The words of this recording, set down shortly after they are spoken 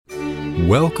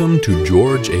Welcome to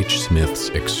George H. Smith's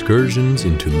Excursions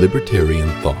into Libertarian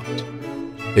Thought,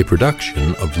 a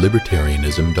production of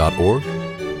libertarianism.org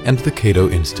and the Cato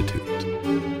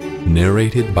Institute.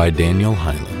 Narrated by Daniel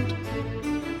Hyland.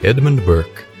 Edmund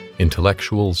Burke,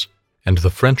 Intellectuals, and the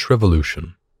French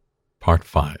Revolution, Part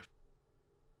 5.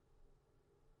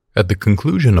 At the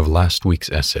conclusion of last week's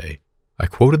essay, I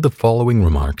quoted the following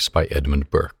remarks by Edmund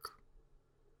Burke.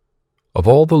 Of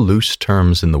all the loose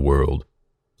terms in the world,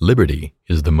 liberty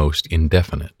is the most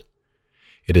indefinite.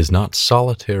 It is not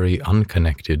solitary,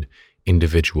 unconnected,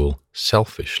 individual,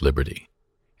 selfish liberty,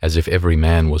 as if every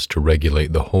man was to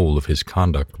regulate the whole of his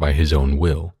conduct by his own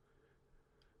will.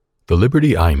 The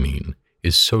liberty I mean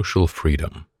is social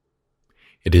freedom.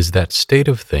 It is that state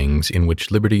of things in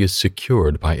which liberty is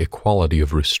secured by equality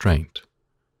of restraint,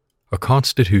 a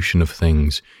constitution of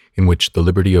things in which the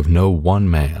liberty of no one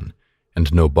man,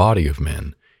 and no body of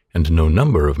men, and no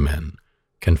number of men,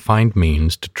 can find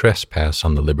means to trespass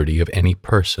on the liberty of any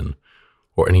person,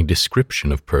 or any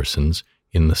description of persons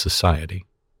in the society.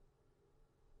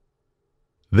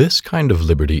 This kind of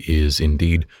liberty is,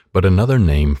 indeed, but another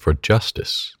name for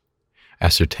justice,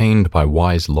 ascertained by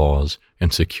wise laws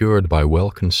and secured by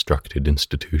well-constructed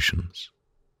institutions.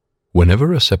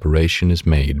 Whenever a separation is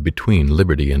made between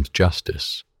liberty and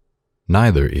justice,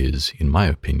 neither is, in my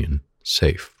opinion,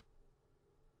 safe.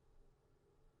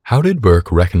 How did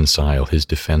Burke reconcile his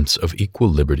defense of equal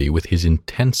liberty with his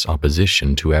intense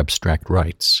opposition to abstract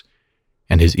rights,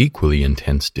 and his equally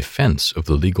intense defense of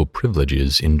the legal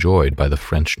privileges enjoyed by the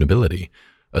French nobility,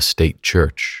 a state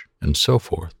church, and so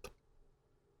forth?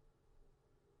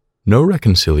 No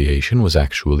reconciliation was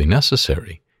actually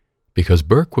necessary, because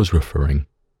Burke was referring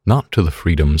not to the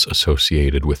freedoms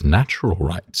associated with natural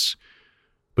rights,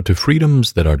 but to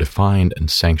freedoms that are defined and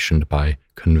sanctioned by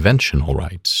conventional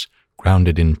rights,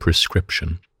 grounded in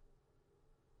prescription.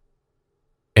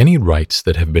 Any rights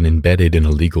that have been embedded in a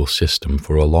legal system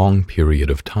for a long period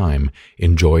of time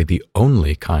enjoy the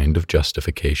only kind of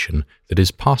justification that is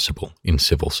possible in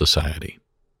civil society.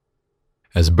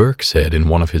 As Burke said in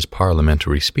one of his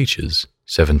parliamentary speeches,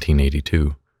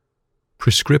 1782,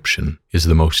 prescription is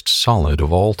the most solid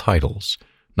of all titles,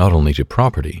 not only to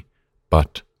property,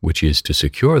 but, which is to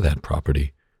secure that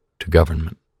property, to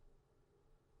government.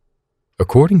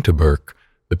 According to Burke,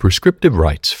 the prescriptive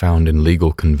rights found in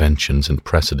legal conventions and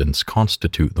precedents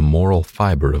constitute the moral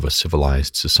fiber of a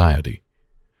civilized society.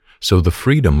 So the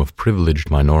freedom of privileged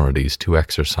minorities to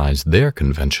exercise their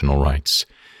conventional rights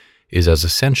is as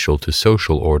essential to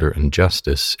social order and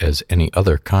justice as any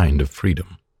other kind of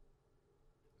freedom.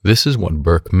 This is what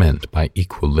Burke meant by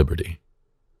equal liberty.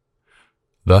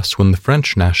 Thus, when the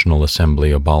French National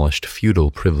Assembly abolished feudal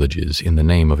privileges in the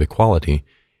name of equality,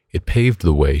 it paved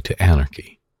the way to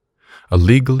anarchy, a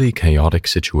legally chaotic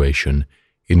situation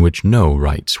in which no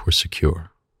rights were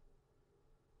secure.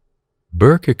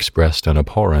 Burke expressed an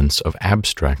abhorrence of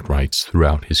abstract rights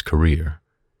throughout his career,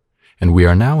 and we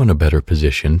are now in a better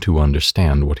position to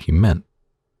understand what he meant.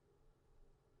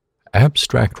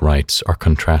 Abstract rights are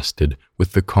contrasted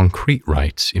with the concrete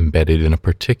rights embedded in a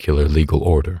particular legal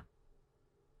order.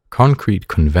 Concrete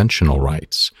conventional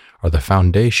rights are the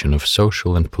foundation of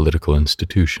social and political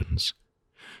institutions.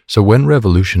 So when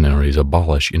revolutionaries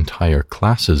abolish entire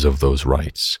classes of those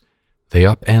rights, they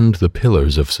upend the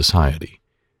pillars of society,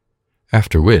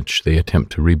 after which they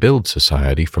attempt to rebuild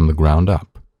society from the ground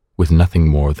up, with nothing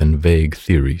more than vague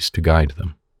theories to guide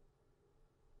them.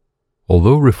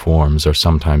 Although reforms are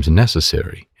sometimes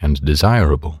necessary and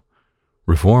desirable,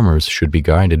 reformers should be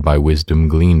guided by wisdom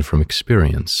gleaned from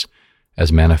experience,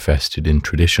 as manifested in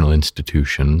traditional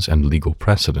institutions and legal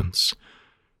precedents,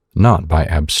 not by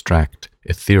abstract,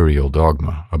 ethereal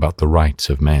dogma about the rights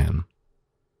of man,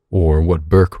 or what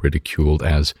Burke ridiculed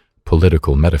as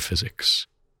political metaphysics.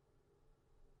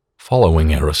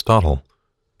 Following Aristotle,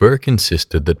 Burke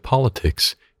insisted that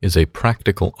politics is a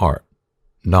practical art,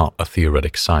 not a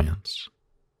theoretic science.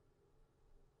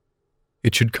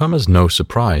 It should come as no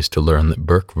surprise to learn that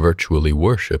Burke virtually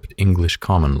worshipped English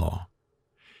common law.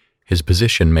 His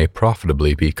position may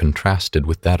profitably be contrasted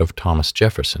with that of Thomas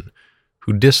Jefferson,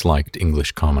 who disliked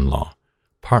English common law,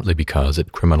 partly because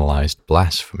it criminalized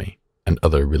blasphemy and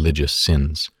other religious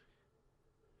sins.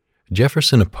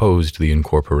 Jefferson opposed the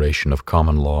incorporation of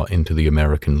common law into the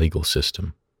American legal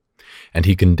system, and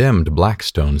he condemned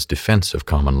Blackstone's defense of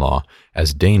common law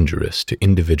as dangerous to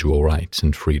individual rights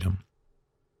and freedom.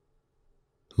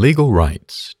 Legal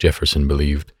rights, Jefferson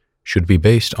believed, should be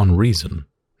based on reason,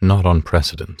 not on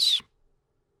precedents.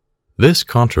 This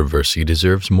controversy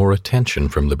deserves more attention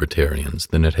from libertarians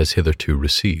than it has hitherto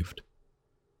received.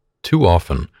 Too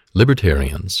often,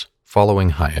 libertarians,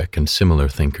 following Hayek and similar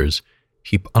thinkers,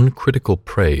 heap uncritical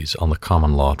praise on the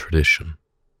common law tradition.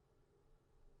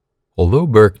 Although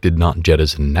Burke did not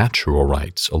jettison natural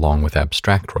rights along with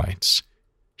abstract rights,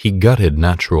 he gutted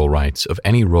natural rights of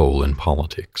any role in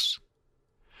politics.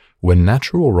 When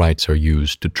natural rights are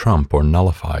used to trump or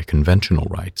nullify conventional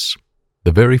rights,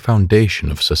 the very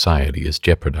foundation of society is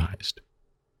jeopardized.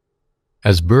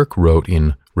 As Burke wrote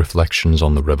in Reflections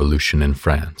on the Revolution in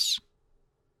France,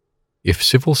 "If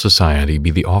civil society be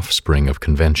the offspring of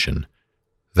convention,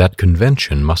 that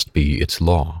convention must be its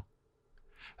law.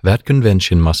 That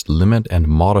convention must limit and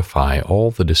modify all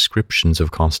the descriptions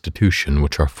of constitution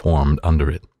which are formed under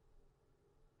it.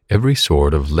 Every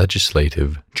sort of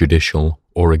legislative, judicial,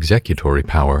 or executory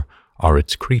power are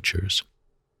its creatures.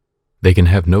 They can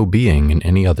have no being in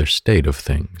any other state of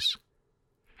things.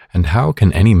 And how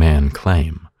can any man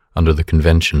claim, under the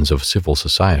conventions of civil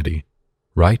society,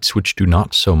 rights which do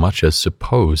not so much as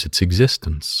suppose its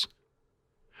existence?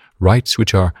 Rights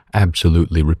which are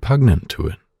absolutely repugnant to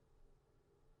it?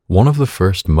 One of the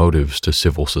first motives to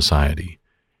civil society,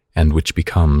 and which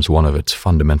becomes one of its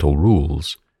fundamental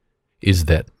rules, is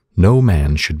that no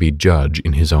man should be judge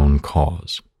in his own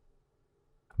cause.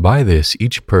 By this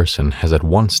each person has at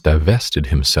once divested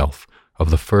himself of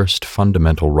the first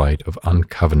fundamental right of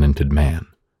uncovenanted man,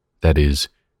 that is,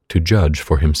 to judge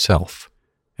for himself,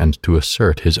 and to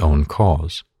assert his own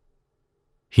cause.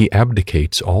 He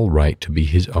abdicates all right to be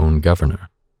his own governor.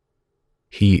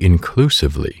 He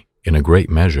inclusively, in a great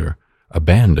measure,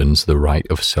 abandons the right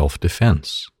of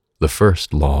self-defense, the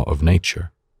first law of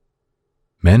nature.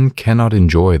 Men cannot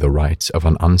enjoy the rights of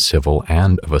an uncivil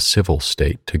and of a civil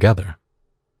state together.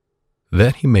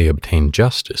 That he may obtain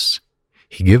justice,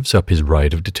 he gives up his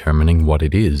right of determining what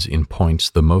it is in points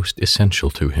the most essential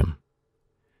to him.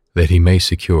 That he may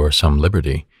secure some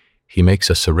liberty, he makes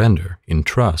a surrender, in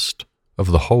trust,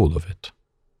 of the whole of it."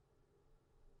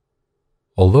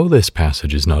 Although this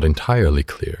passage is not entirely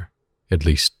clear, at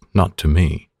least not to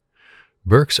me,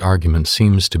 Burke's argument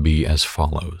seems to be as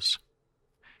follows.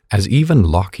 As even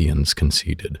Lockeans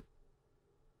conceded,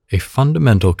 a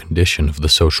fundamental condition of the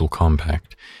social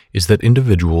compact is that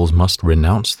individuals must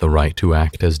renounce the right to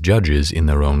act as judges in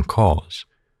their own cause.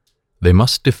 They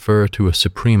must defer to a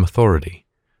supreme authority,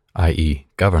 i.e.,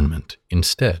 government,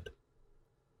 instead.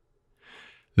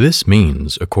 This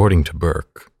means, according to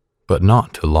Burke, but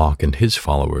not to Locke and his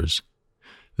followers,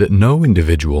 that no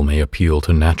individual may appeal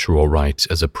to natural rights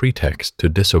as a pretext to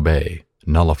disobey,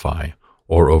 nullify,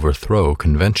 or overthrow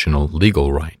conventional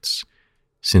legal rights,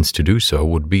 since to do so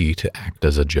would be to act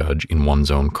as a judge in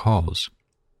one's own cause.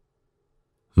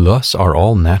 Thus are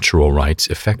all natural rights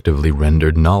effectively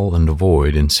rendered null and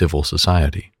void in civil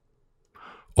society.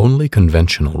 Only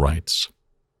conventional rights,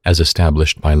 as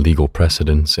established by legal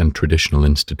precedents and traditional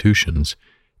institutions,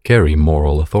 carry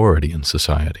moral authority in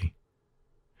society.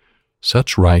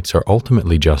 Such rights are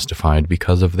ultimately justified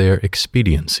because of their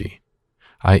expediency,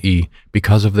 i.e.,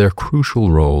 because of their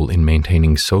crucial role in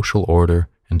maintaining social order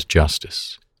and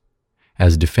justice.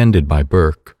 As defended by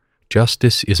Burke,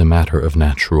 justice is a matter of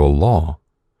natural law,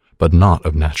 but not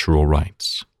of natural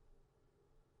rights.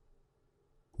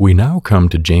 We now come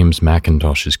to James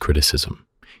Mackintosh's criticism,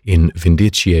 in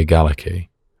Vindice Gallicae,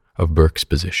 of Burke's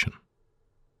position.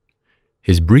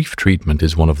 His brief treatment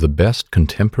is one of the best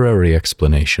contemporary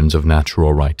explanations of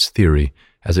natural rights theory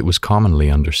as it was commonly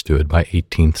understood by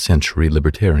 18th century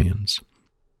libertarians.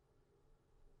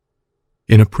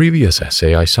 In a previous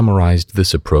essay, I summarized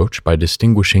this approach by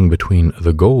distinguishing between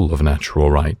the goal of natural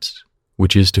rights,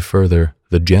 which is to further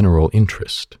the general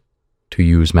interest, to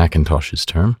use Mackintosh's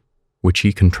term, which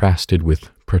he contrasted with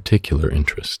particular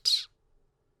interests,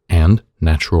 and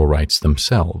natural rights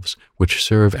themselves, which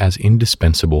serve as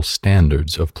indispensable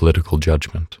standards of political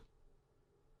judgment.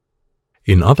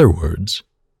 In other words,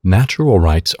 natural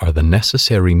rights are the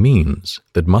necessary means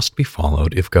that must be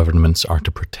followed if governments are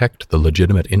to protect the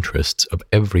legitimate interests of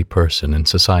every person in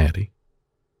society.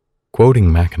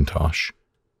 Quoting Mackintosh,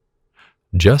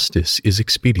 "Justice is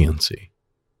expediency,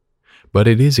 but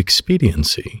it is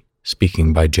expediency,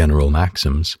 speaking by general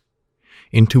maxims,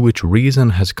 into which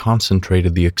reason has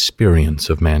concentrated the experience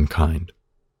of mankind.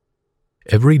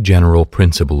 Every general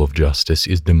principle of justice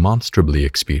is demonstrably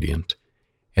expedient,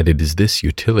 and it is this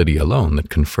utility alone that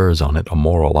confers on it a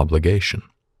moral obligation.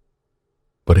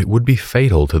 But it would be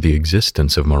fatal to the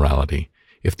existence of morality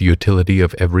if the utility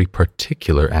of every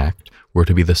particular act were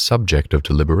to be the subject of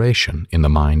deliberation in the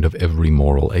mind of every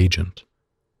moral agent.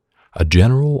 A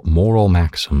general moral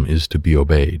maxim is to be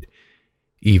obeyed,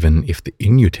 even if the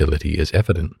inutility is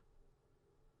evident,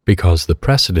 because the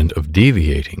precedent of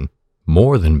deviating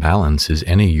more than balances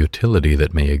any utility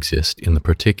that may exist in the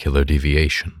particular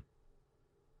deviation.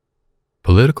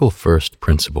 Political first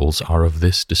principles are of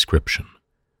this description.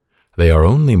 They are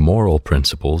only moral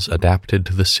principles adapted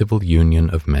to the civil union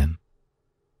of men.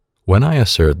 When I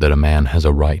assert that a man has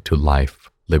a right to life,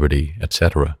 liberty,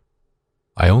 etc.,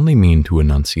 I only mean to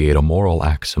enunciate a moral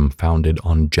axiom founded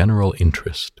on general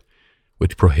interest,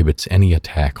 which prohibits any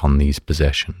attack on these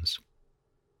possessions.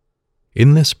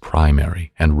 In this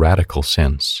primary and radical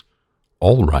sense,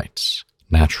 all rights,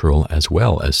 natural as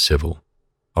well as civil,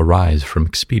 arise from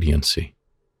expediency.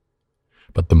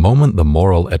 But the moment the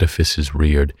moral edifice is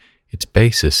reared, its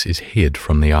basis is hid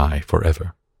from the eye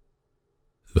forever.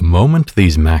 The moment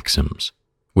these maxims,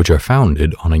 which are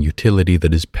founded on a utility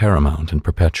that is paramount and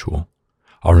perpetual,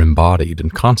 are embodied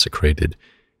and consecrated,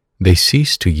 they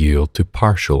cease to yield to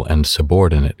partial and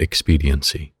subordinate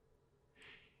expediency.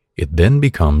 It then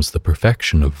becomes the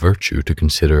perfection of virtue to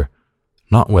consider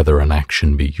not whether an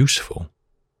action be useful,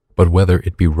 but whether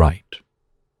it be right.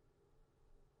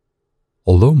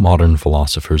 Although modern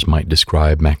philosophers might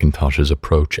describe Mackintosh's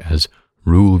approach as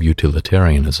rule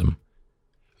utilitarianism,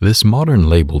 this modern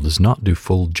label does not do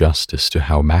full justice to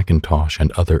how Mackintosh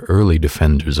and other early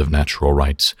defenders of natural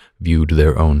rights viewed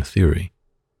their own theory.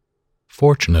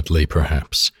 Fortunately,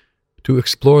 perhaps, to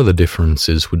explore the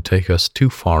differences would take us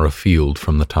too far afield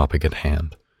from the topic at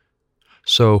hand.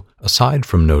 So, aside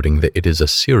from noting that it is a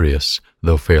serious,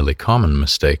 though fairly common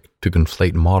mistake to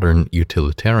conflate modern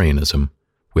utilitarianism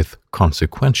with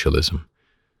consequentialism,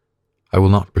 I will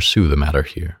not pursue the matter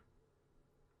here.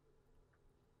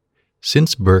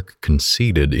 Since Burke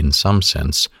conceded in some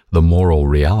sense the moral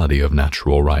reality of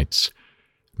natural rights,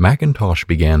 Mackintosh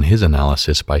began his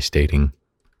analysis by stating,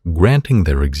 "Granting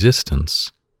their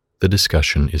existence, the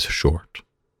discussion is short."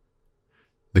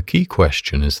 The key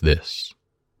question is this: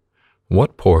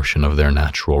 what portion of their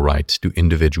natural rights do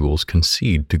individuals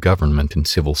concede to government in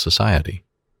civil society?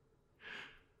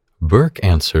 Burke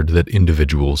answered that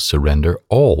individuals surrender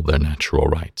all their natural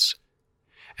rights,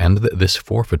 and that this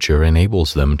forfeiture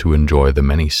enables them to enjoy the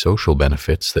many social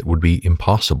benefits that would be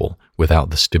impossible without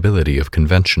the stability of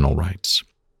conventional rights,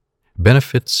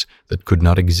 benefits that could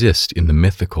not exist in the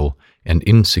mythical and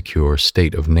insecure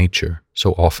state of nature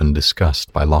so often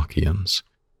discussed by Lockeans.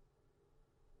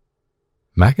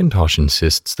 Mackintosh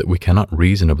insists that we cannot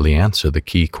reasonably answer the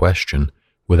key question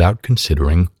without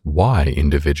considering why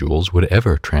individuals would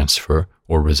ever transfer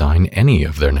or resign any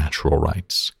of their natural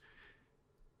rights.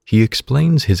 He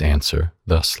explains his answer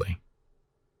thusly.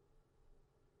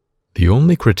 The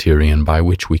only criterion by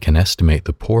which we can estimate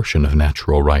the portion of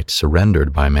natural rights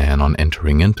surrendered by man on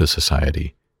entering into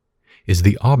society is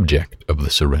the object of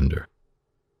the surrender.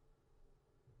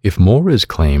 If more is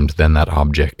claimed than that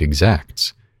object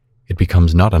exacts, it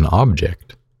becomes not an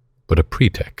object, but a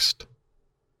pretext.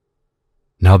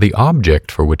 Now, the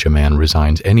object for which a man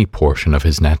resigns any portion of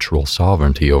his natural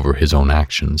sovereignty over his own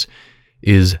actions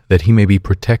is that he may be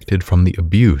protected from the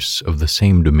abuse of the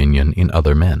same dominion in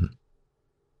other men.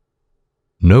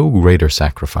 No greater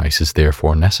sacrifice is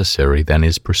therefore necessary than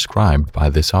is prescribed by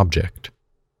this object: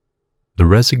 the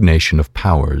resignation of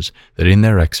powers that in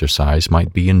their exercise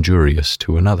might be injurious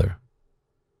to another.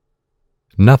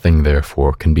 Nothing,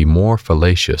 therefore, can be more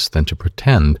fallacious than to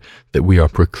pretend that we are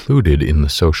precluded in the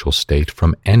social state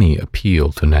from any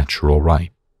appeal to natural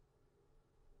right.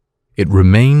 It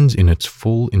remains in its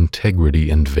full integrity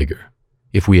and vigor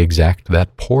if we exact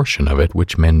that portion of it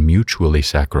which men mutually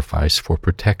sacrifice for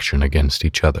protection against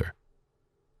each other.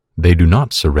 They do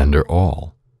not surrender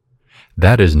all.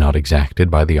 That is not exacted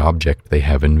by the object they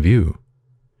have in view.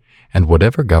 And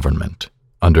whatever government,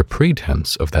 under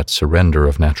pretense of that surrender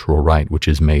of natural right which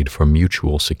is made for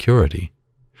mutual security,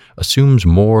 assumes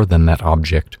more than that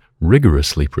object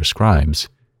rigorously prescribes,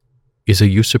 is a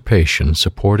usurpation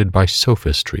supported by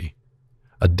sophistry,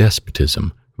 a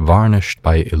despotism varnished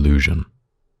by illusion.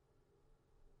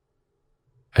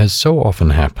 As so often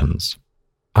happens,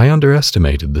 I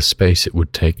underestimated the space it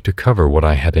would take to cover what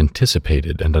I had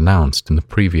anticipated and announced in the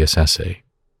previous essay.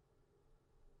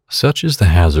 Such is the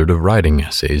hazard of writing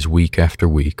essays week after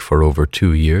week for over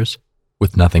 2 years,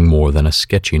 with nothing more than a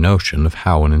sketchy notion of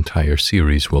how an entire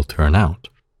series will turn out.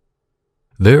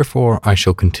 Therefore, I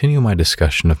shall continue my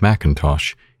discussion of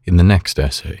Mackintosh in the next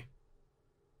essay.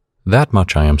 That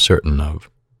much I am certain of,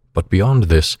 but beyond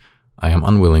this, I am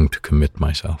unwilling to commit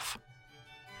myself.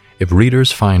 If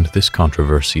readers find this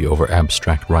controversy over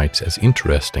abstract rights as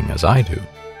interesting as I do,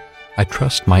 I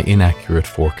trust my inaccurate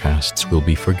forecasts will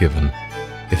be forgiven,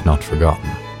 if not forgotten.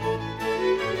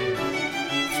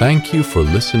 Thank you for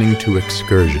listening to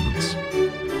Excursions.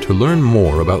 To learn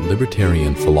more about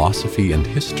libertarian philosophy and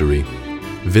history,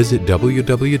 visit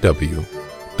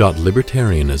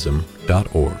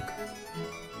www.libertarianism.org.